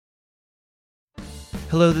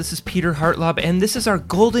Hello, this is Peter Hartlaub, and this is our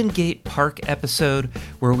Golden Gate Park episode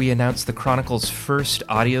where we announce the Chronicle's first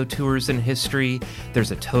audio tours in history.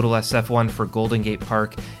 There's a Total SF one for Golden Gate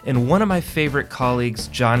Park, and one of my favorite colleagues,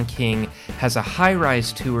 John King, has a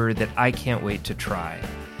high-rise tour that I can't wait to try.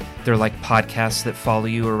 They're like podcasts that follow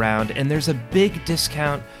you around, and there's a big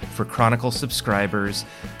discount for Chronicle subscribers.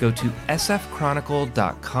 Go to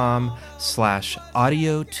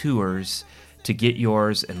sfchronicle.com/audio tours to get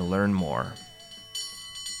yours and learn more.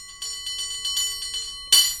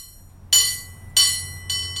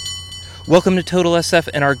 Welcome to Total SF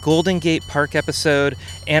and our Golden Gate Park episode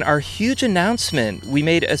and our huge announcement. We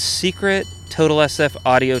made a secret Total SF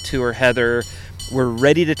audio tour, Heather. We're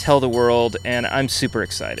ready to tell the world, and I'm super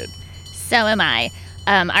excited. So am I.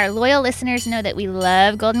 Our loyal listeners know that we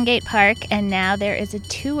love Golden Gate Park, and now there is a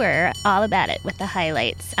tour all about it with the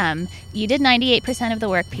highlights. You did 98% of the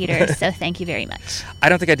work, Peter, so thank you very much. I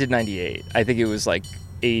don't think I did 98. I think it was like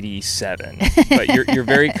 87, but you're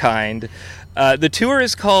very kind. The tour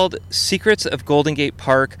is called Secrets of Golden Gate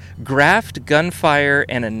Park, Graft, Gunfire,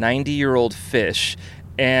 and a 90-Year-Old Fish,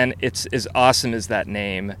 and it's as awesome as that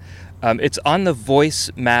name. It's on the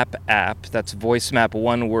VoiceMap app. That's VoiceMap,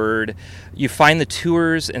 one word. You find the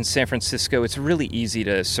tours in San Francisco. It's really easy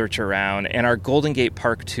to search around, and our Golden Gate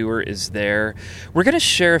Park tour is there. We're going to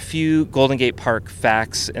share a few Golden Gate Park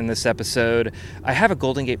facts in this episode. I have a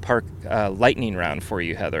Golden Gate Park lightning round for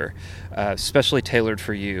you, Heather, specially tailored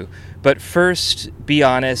for you. But first, be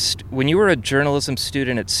honest, when you were a journalism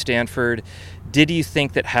student at Stanford, did you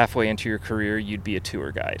think that halfway into your career you'd be a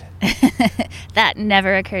tour guide? That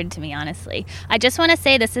never occurred to me, honestly. I just want to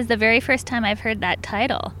say this is the very first time I've heard that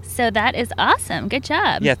title. So that is awesome. Good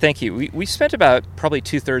job. Yeah, thank you. We spent about probably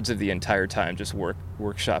 2/3 of the entire time just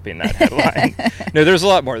workshopping that headline. No, there's a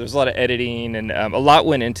lot more. There's a lot of editing, and a lot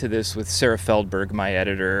went into this with Sarah Feldberg, my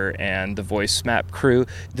editor, and the VoiceMap crew.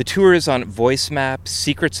 The tour is on VoiceMap,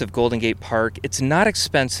 Secrets of Golden Gate Park. It's not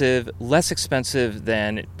expensive, less expensive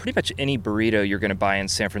than pretty much any burrito you're going to buy in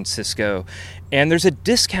San Francisco. And there's a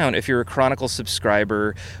discount if you're a Chronicle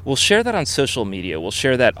subscriber. We'll share that on social media. We'll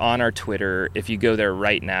share that on our Twitter. If you go there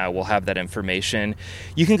right now, we'll have that information.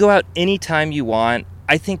 You can go out anytime you want.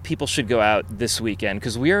 I think people should go out this weekend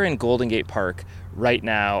because we are in Golden Gate Park right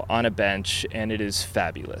now on a bench, and it is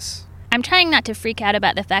fabulous. I'm trying not to freak out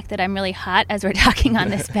about the fact that I'm really hot as we're talking on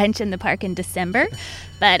this bench in the park in December.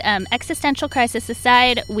 But existential crisis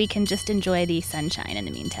aside, we can just enjoy the sunshine in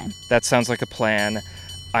the meantime. That sounds like a plan.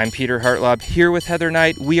 I'm Peter Hartlaub here with Heather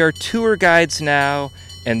Knight. We are tour guides now,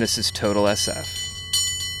 and this is Total SF.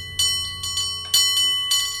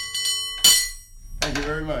 Thank you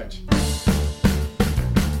very much.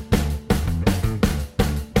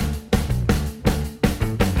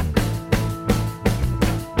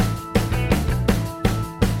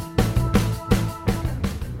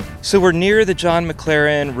 So we're near the John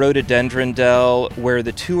McLaren Rhododendron Dell where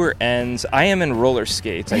the tour ends. I am in roller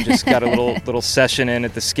skates. I just got a little session in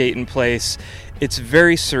at the skating place. It's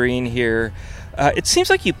very serene here. It seems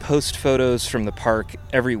like you post photos from the park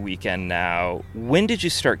every weekend now. When did you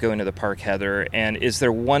start going to the park, Heather? And is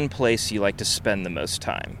there one place you like to spend the most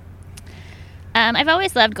time? I've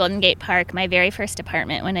always loved Golden Gate Park. My very first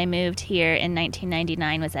apartment when I moved here in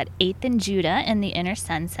 1999 was at 8th and Judah in the Inner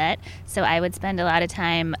Sunset. So I would spend a lot of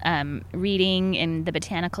time reading in the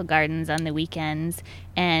botanical gardens on the weekends.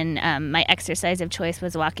 And my exercise of choice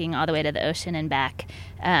was walking all the way to the ocean and back.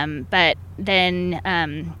 But then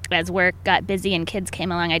as work got busy and kids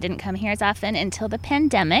came along, I didn't come here as often until the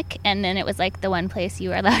pandemic. And then it was like the one place you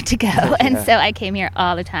were allowed to go. Yeah. And so I came here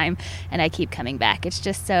all the time, and I keep coming back. It's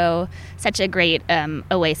just such a great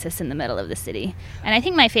oasis in the middle of the city. And I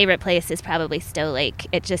think my favorite place is probably Stowe Lake.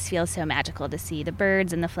 It just feels so magical to see the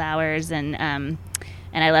birds and the flowers. And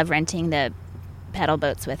I love renting the pedal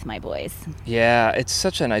boats with my boys. Yeah, it's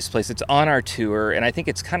such a nice place. It's on our tour, and I think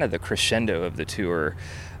it's kind of the crescendo of the tour.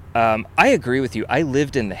 I agree with you. I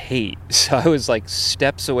lived in the Haight, so I was like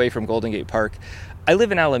steps away from Golden Gate Park. I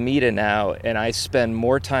live in Alameda now, and I spend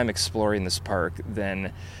more time exploring this park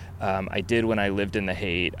than I did when I lived in the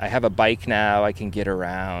Haight. I have a bike now. I can get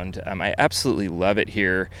around. I absolutely love it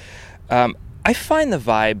here. I find the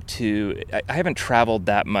vibe, too, I haven't traveled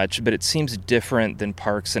that much, but it seems different than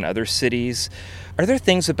parks in other cities. Are there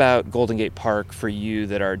things about Golden Gate Park for you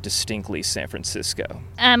that are distinctly San Francisco?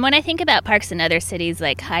 When I think about parks in other cities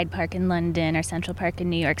like Hyde Park in London or Central Park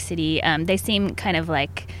in New York City, they seem kind of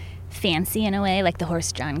like fancy in a way, like the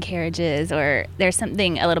horse-drawn carriages, or there's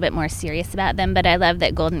something a little bit more serious about them. But I love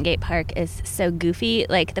that Golden Gate Park is so goofy.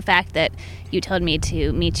 Like the fact that you told me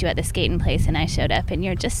to meet you at the skating place and I showed up and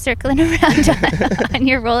you're just circling around on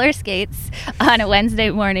your roller skates on a Wednesday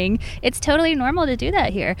morning. It's totally normal to do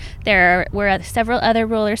that here. There were several other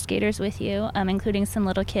roller skaters with you, including some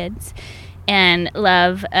little kids, and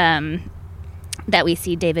love that we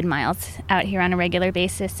see David Miles out here on a regular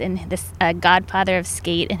basis in this godfather of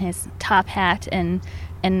skate in his top hat and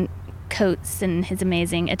coats and his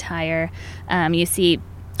amazing attire. You see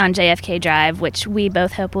on JFK Drive, which we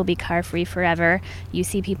both hope will be car-free forever, you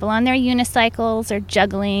see people on their unicycles or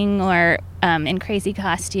juggling or in crazy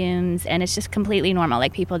costumes, and it's just completely normal.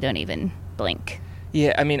 Like, people don't even blink.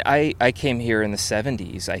 Yeah, I mean, I came here in the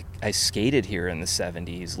 70s. I skated here in the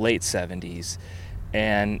 70s, late 70s,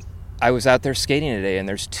 and I was out there skating today, and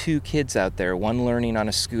there's 2 kids out there, one learning on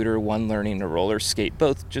a scooter, one learning to roller skate,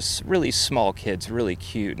 both just really small kids, really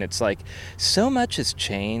cute. And it's like, so much has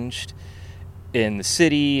changed in the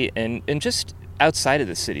city and just outside of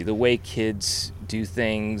the city, the way kids do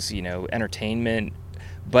things, entertainment,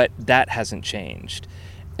 but that hasn't changed.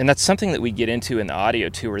 And that's something that we get into in the audio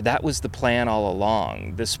tour. That was the plan all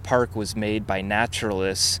along. This park was made by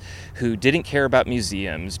naturalists who didn't care about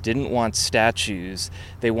museums, didn't want statues.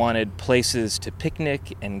 They wanted places to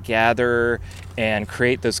picnic and gather and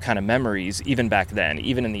create those kind of memories, even back then,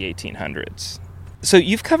 even in the 1800s. So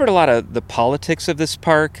you've covered a lot of the politics of this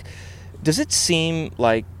park. Does it seem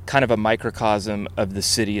like kind of a microcosm of the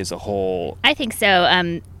city as a whole? I think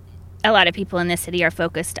so. A lot of people in this city are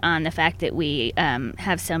focused on the fact that we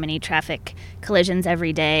have so many traffic collisions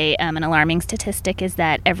every day. An alarming statistic is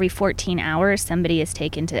that every 14 hours somebody is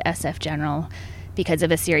taken to SF General because of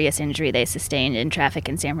a serious injury they sustained in traffic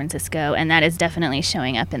in San Francisco, and that is definitely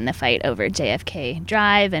showing up in the fight over JFK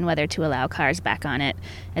Drive and whether to allow cars back on it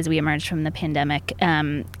as we emerge from the pandemic.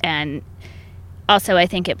 And also, I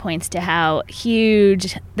think it points to how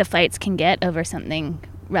huge the fights can get over something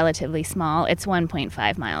relatively small. It's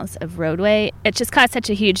 1.5 miles of roadway. It's just caused such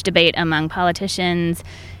a huge debate among politicians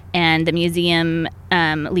and the museum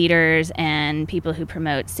leaders and people who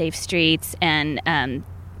promote safe streets, and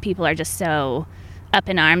people are just so up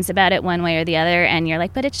in arms about it one way or the other, and you're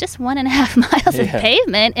like, but it's just 1.5 miles of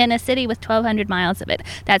pavement in a city with 1,200 miles of it.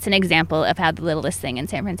 That's an example of how the littlest thing in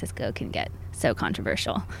San Francisco can get so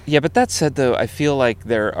controversial. Yeah, but that said, though, I feel like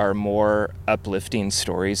there are more uplifting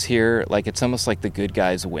stories here. Like, it's almost like the good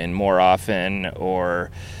guys win more often,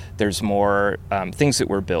 or there's more things that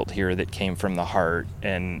were built here that came from the heart.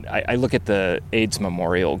 And I look at the AIDS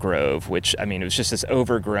Memorial Grove, which, I mean, it was just this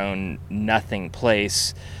overgrown nothing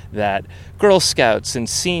place that Girl Scouts and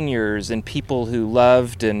seniors and people who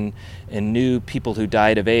loved and knew people who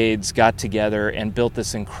died of AIDS got together and built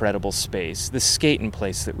this incredible space, this skating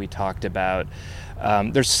place that we talked about.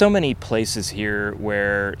 There's so many places here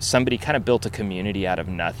where somebody kind of built a community out of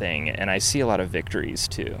nothing, and I see a lot of victories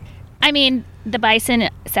too. I mean, the bison,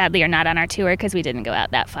 sadly, are not on our tour because we didn't go out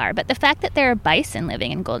that far. But the fact that there are bison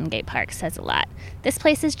living in Golden Gate Park says a lot. This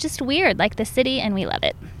place is just weird, like the city, and we love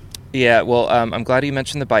it. Yeah, well, I'm glad you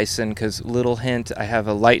mentioned the bison because, little hint, I have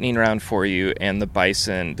a lightning round for you, and the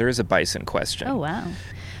bison, there is a bison question. Oh, wow.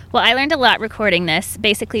 Well, I learned a lot recording this,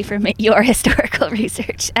 basically from your historical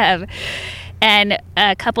research. And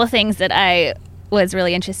a couple of things that I was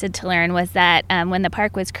really interested to learn was that when the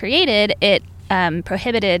park was created, it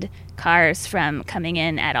prohibited cars from coming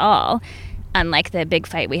in at all, unlike the big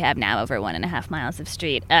fight we have now over 1.5 miles of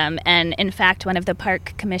street. And in fact, one of the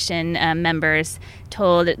park commission members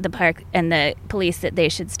told the park and the police that they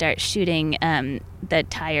should start shooting the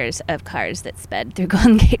tires of cars that sped through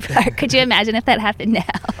Golden Gate Park. Could you imagine if that happened now?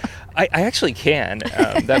 I actually can.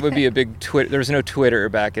 That would be a big Twitter. There was no Twitter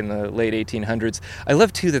back in the late 1800s. I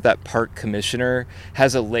love, too, that park commissioner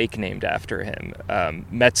has a lake named after him,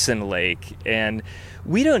 Metzen Lake. And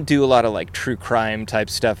we don't do a lot of like true crime type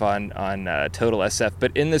stuff on Total SF,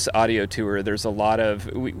 but in this audio tour, there's a lot of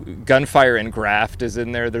Gunfire and Graft is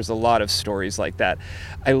in there. There's a lot of stories like that.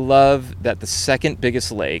 I love that the second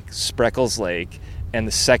biggest lake, Spreckles Lake, and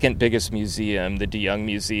the second biggest museum, the DeYoung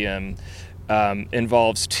Museum,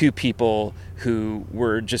 involves 2 people who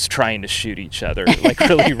were just trying to shoot each other, like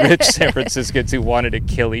really rich San Franciscans who wanted to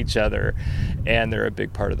kill each other, and they're a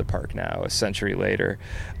big part of the park now, a century later.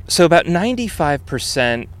 So about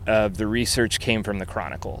 95% of the research came from the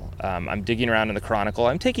Chronicle. I'm digging around in the Chronicle.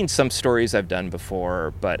 I'm taking some stories I've done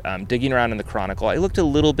before, but I'm digging around in the Chronicle. I looked a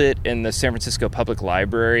little bit in the San Francisco Public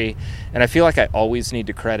Library, and I feel like I always need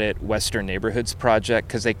to credit Western Neighborhoods Project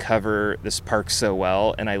because they cover this park so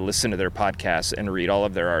well, and I listen to their podcasts and read all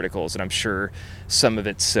of their articles, and I'm sure some of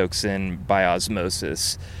it soaks in by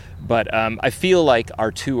osmosis. But I feel like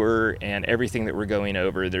our tour and everything that we're going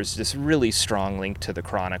over, there's this really strong link to the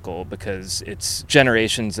Chronicle because it's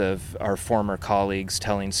generations of our former colleagues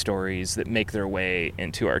telling stories that make their way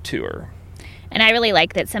into our tour. And I really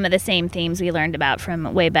like that some of the same themes we learned about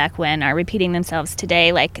from way back when are repeating themselves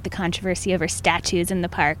today, like the controversy over statues in the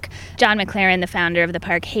park. John McLaren, the founder of the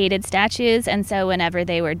park, hated statues, and so whenever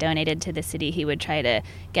they were donated to the city, he would try to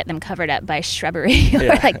get them covered up by shrubbery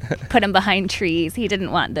or put them behind trees. He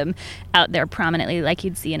didn't want them out there prominently like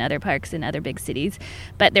you'd see in other parks in other big cities.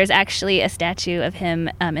 But there's actually a statue of him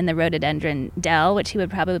in the rhododendron dell, which he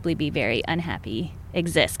would probably be very unhappy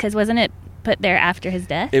exists, because wasn't it put there after his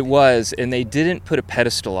death? It was, and they didn't put a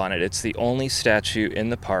pedestal on it. It's the only statue in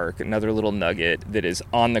the park, another little nugget, that is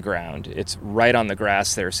on the ground. It's right on the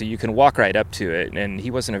grass there, so you can walk right up to it, and he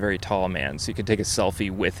wasn't a very tall man, so you could take a selfie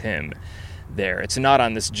with him there. It's not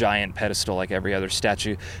on this giant pedestal like every other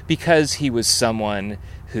statue, because he was someone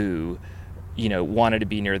who, you know, wanted to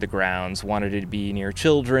be near the grounds, wanted to be near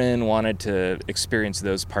children, wanted to experience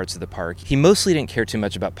those parts of the park. He mostly didn't care too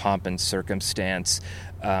much about pomp and circumstance.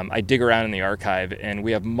 I dig around in the archive, and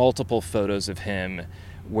we have multiple photos of him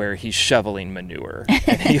where he's shoveling manure.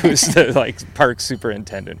 And he was the park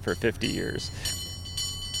superintendent for 50 years.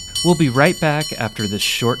 We'll be right back after this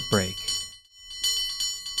short break.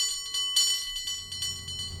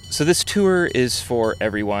 So this tour is for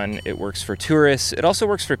everyone. It works for tourists. It also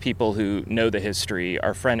works for people who know the history.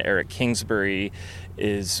 Our friend Eric Kingsbury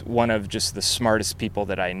is one of just the smartest people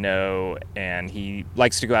that I know, and he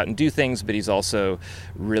likes to go out and do things, but he's also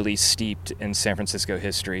really steeped in San Francisco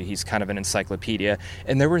history. He's kind of an encyclopedia,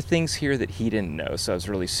 and there were things here that he didn't know, so I was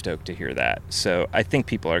really stoked to hear that. So I think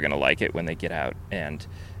people are going to like it when they get out and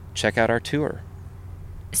check out our tour.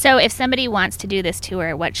 So if somebody wants to do this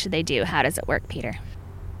tour, what should they do? How does it work, Peter?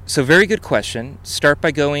 So very good question. Start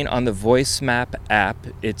by going on the Voice Map app.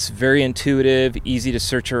 It's very intuitive, easy to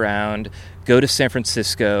search around. Go to San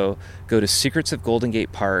Francisco, go to Secrets of Golden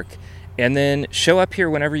Gate Park, and then show up here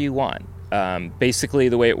whenever you want. Basically,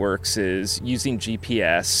 the way it works is using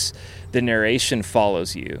GPS, the narration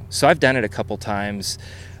follows you. So I've done it a couple times.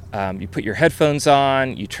 You put your headphones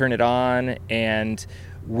on, you turn it on, and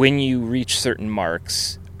when you reach certain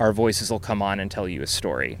marks, our voices will come on and tell you a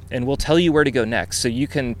story. And we'll tell you where to go next. So you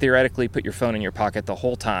can theoretically put your phone in your pocket the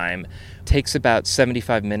whole time. It takes about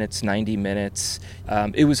 75 minutes, 90 minutes.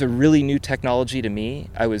 It was a really new technology to me.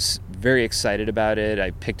 I was very excited about it. I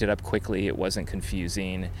picked it up quickly. It wasn't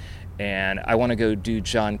confusing. And I want to go do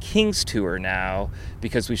John King's tour now,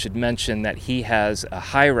 because we should mention that he has a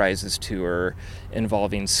high-rises tour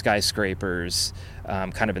involving skyscrapers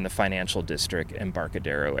kind of in the financial district,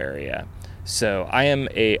 Embarcadero area. So I am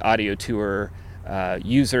a audio tour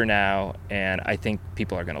user now, and I think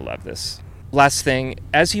people are going to love this. Last thing,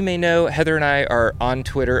 as you may know, Heather and I are on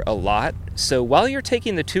Twitter a lot. So while you're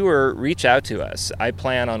taking the tour, reach out to us. I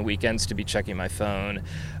plan on weekends to be checking my phone.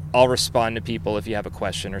 I'll respond to people if you have a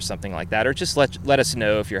question or something like that, or just let us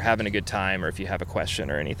know if you're having a good time or if you have a question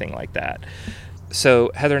or anything like that. So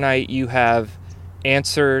Heather and I, you have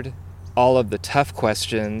answered all of the tough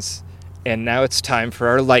questions, and now it's time for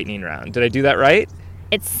our lightning round. Did I do that right?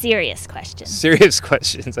 It's serious questions. Serious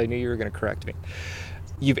questions. I knew you were going to correct me.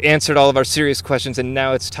 You've answered all of our serious questions, and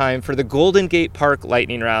now it's time for the Golden Gate Park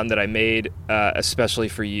lightning round that I made especially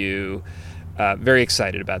for you. Very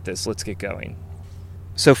excited about this. Let's get going.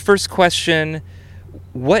 So first question,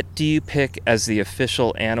 what do you pick as the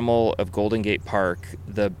official animal of Golden Gate Park,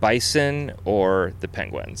 the bison or the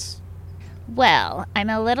penguins? Well, I'm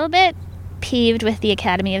a little bit peeved with the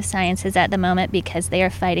Academy of Sciences at the moment because they are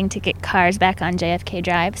fighting to get cars back on JFK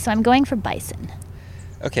Drive, so I'm going for bison.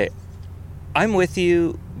 Okay, I'm with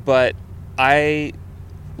you, but I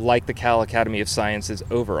like the Cal Academy of Sciences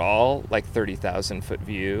overall, like 30,000 foot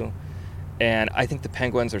view, and I think the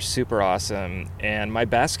penguins are super awesome. And my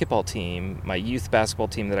basketball team, my youth basketball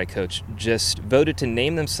team that I coach, just voted to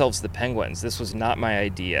name themselves the Penguins. This was not my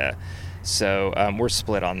idea. So we're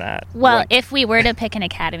split on that. Well, if we were to pick an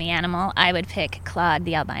Academy animal, I would pick Claude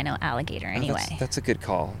the albino alligator anyway. That's a good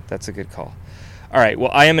call. That's a good call. All right.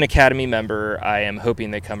 Well, I am an Academy member. I am hoping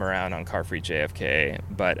they come around on Car Free JFK,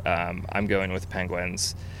 but I'm going with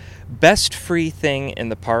penguins. Best free thing in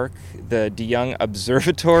the park, the DeYoung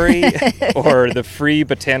Observatory or the free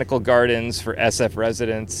botanical gardens for SF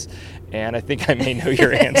residents? And I think I may know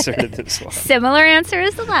your answer to this one. Similar answer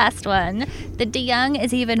as the last one. The DeYoung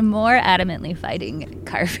is even more adamantly fighting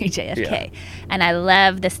Car Free JFK. Yeah. And I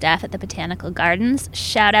love the staff at the Botanical Gardens.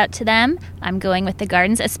 Shout out to them. I'm going with the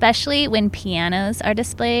gardens, especially when pianos are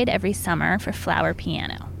displayed every summer for Flower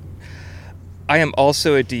Piano. I am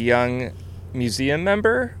also a DeYoung museum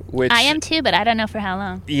member, which I am too, but I don't know for how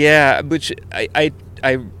long. Yeah, which I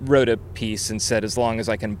wrote a piece and said as long as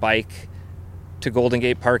I can bike to Golden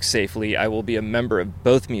Gate Park safely, I will be a member of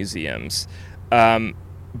both museums.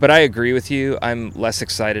 But I agree with you. I'm less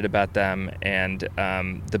excited about them, and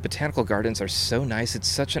the botanical gardens are so nice. It's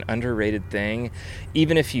such an underrated thing.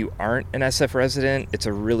 Even if you aren't an SF resident, it's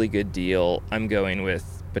a really good deal. I'm going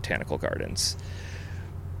with botanical gardens.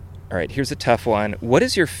 All right, here's a tough one. What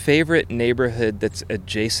is your favorite neighborhood that's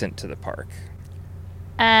adjacent to the park?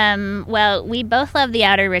 Well, we both love the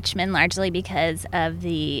Outer Richmond, largely because of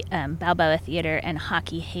the Balboa Theater and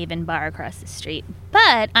Hockey Haven Bar across the street.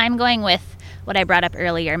 But I'm going with what I brought up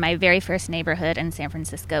earlier. My very first neighborhood in San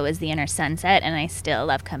Francisco is the Inner Sunset, and I still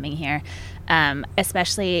love coming here,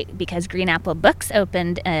 especially because Green Apple Books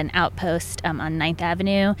opened an outpost on 9th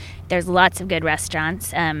Avenue. There's lots of good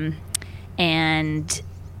restaurants and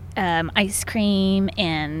ice cream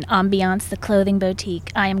and ambiance, the clothing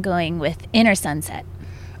boutique. I am going with Inner Sunset.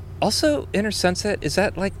 Also, Inner Sunset, is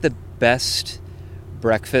that like the best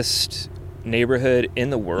breakfast neighborhood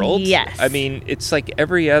in the world? Yes. I mean, it's like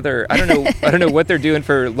every other. I don't know what they're doing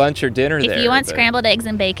for lunch or dinner there. If you want scrambled eggs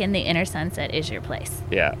and bacon, the Inner Sunset is your place.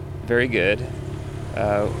 Yeah, very good.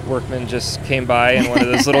 Workman just came by in one of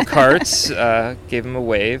those little carts, gave him a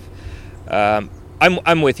wave.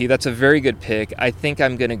 I'm with you. That's a very good pick. I think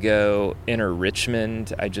I'm going to go Inner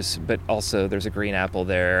Richmond. But also there's a Green Apple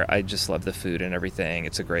there. I just love the food and everything.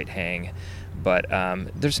 It's a great hang. But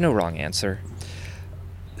there's no wrong answer.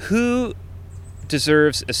 Who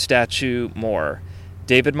deserves a statue more?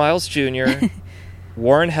 David Miles Jr.,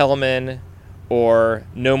 Warren Hellman, or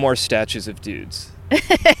no more statues of dudes?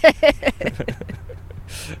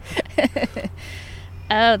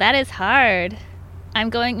 Oh, that is hard. I'm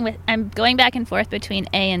going back and forth between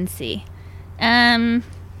A and C. I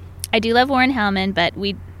do love Warren Hellman, but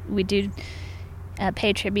we do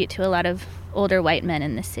pay tribute to a lot of older white men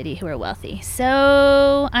in this city who are wealthy.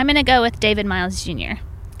 So I'm going to go with David Miles Jr.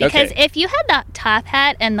 Because if you had that top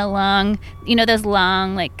hat and the long, those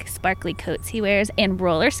long, like, sparkly coats he wears and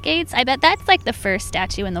roller skates, I bet that's, like, the first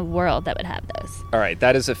statue in the world that would have those. All right,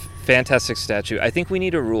 that is a fantastic statue. I think we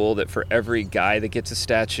need a rule that for every guy that gets a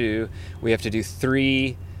statue, we have to do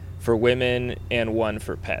 3 for women and 1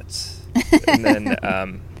 for pets. And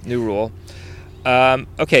then, new rule.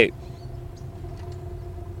 Okay,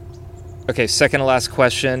 second to last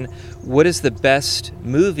question. What is the best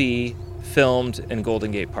movie filmed in Golden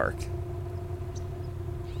Gate Park?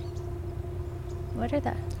 What are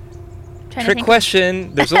the? Trick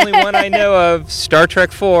question. There's only one I know of. Star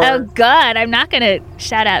Trek 4. Oh, God. I'm not going to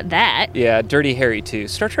shout out that. Yeah, Dirty Harry, too.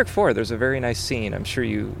 Star Trek 4, there's a very nice scene. I'm sure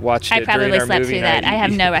you watched it during our movie night. I probably slept through that. I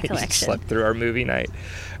have no recollection. You slept through our movie night.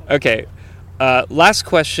 Okay. Last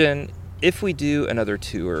question. If we do another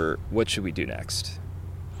tour, what should we do next?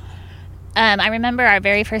 I remember our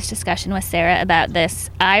very first discussion with Sarah about this.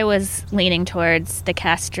 I was leaning towards the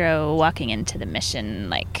Castro walking into the Mission,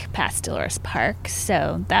 like past Dolores Park.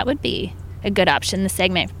 So that would be a good option. The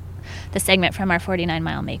segment from our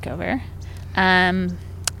 49-mile makeover.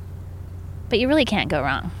 But you really can't go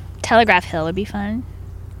wrong. Telegraph Hill would be fun.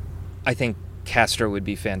 I think Castro would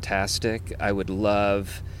be fantastic. I would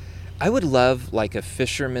love like a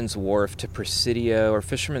Fisherman's Wharf to Presidio or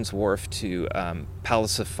Fisherman's Wharf to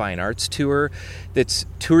Palace of Fine Arts tour that's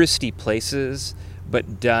touristy places,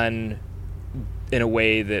 but done in a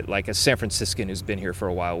way that like a San Franciscan who's been here for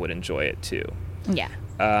a while would enjoy it too. Yeah.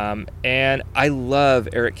 And I love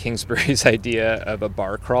Eric Kingsbury's idea of a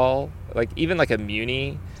bar crawl, like even like a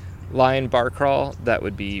Muni line bar crawl. That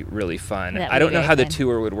would be really fun. I don't know how the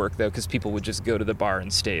tour would work though, because people would just go to the bar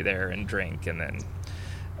and stay there and drink and then...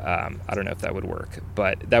 I don't know if that would work,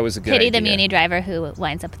 but that was a good idea. Pity the Muni driver who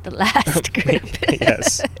winds up at the last group.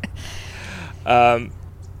 Yes.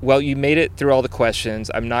 Well, you made it through all the questions.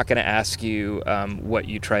 I'm not going to ask you what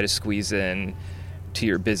you try to squeeze in to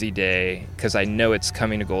your busy day, because I know it's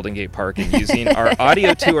coming to Golden Gate Park and using our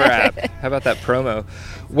audio tour app. How about that promo?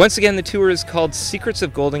 Once again, the tour is called Secrets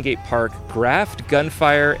of Golden Gate Park, Graft,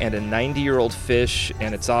 Gunfire, and a 90-Year-Old Fish,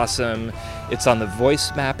 and it's awesome. It's on the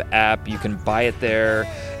Voice Map app. You can buy it there.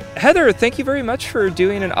 Heather, thank you very much for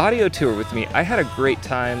doing an audio tour with me. I had a great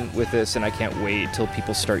time with this, and I can't wait till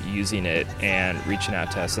people start using it and reaching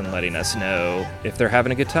out to us and letting us know if they're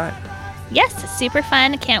having a good time. Yes, super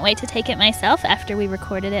fun. Can't wait to take it myself after we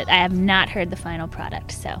recorded it. I have not heard the final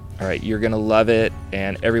product, so. All right, you're going to love it,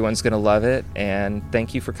 and everyone's going to love it, and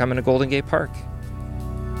thank you for coming to Golden Gate Park.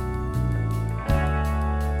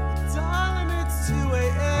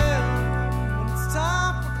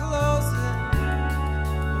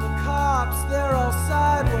 They're all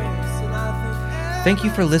sideways, and I think Thank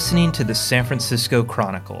you for listening to the San Francisco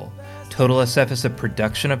Chronicle. Total SF is a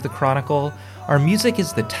production of the Chronicle. Our music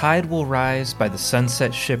is The Tide Will Rise by the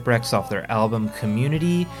Sunset Shipwrecks off their album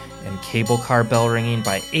Community, and Cable Car Bell Ringing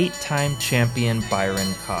by 8-time champion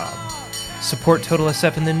Byron Cobb. Support Total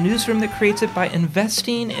SF in the newsroom that creates it by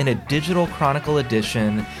investing in a digital Chronicle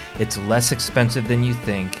edition. It's less expensive than you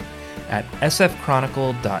think at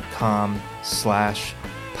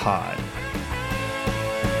sfchronicle.com/pod.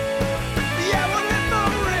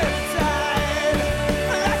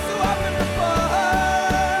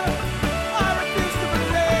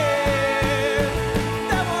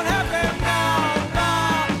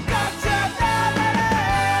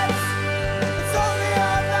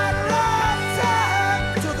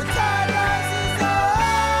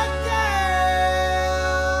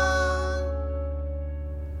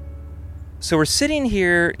 So we're sitting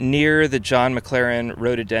here near the John McLaren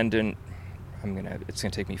rhododendron. It's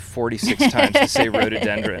gonna take me 46 times to say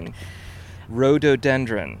rhododendron.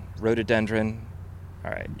 Rhododendron.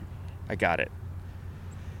 All right, I got it.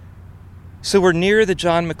 So we're near the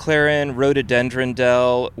John McLaren rhododendron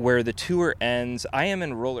dell where the tour ends. I am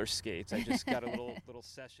in roller skates. I just got a little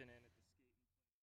session in.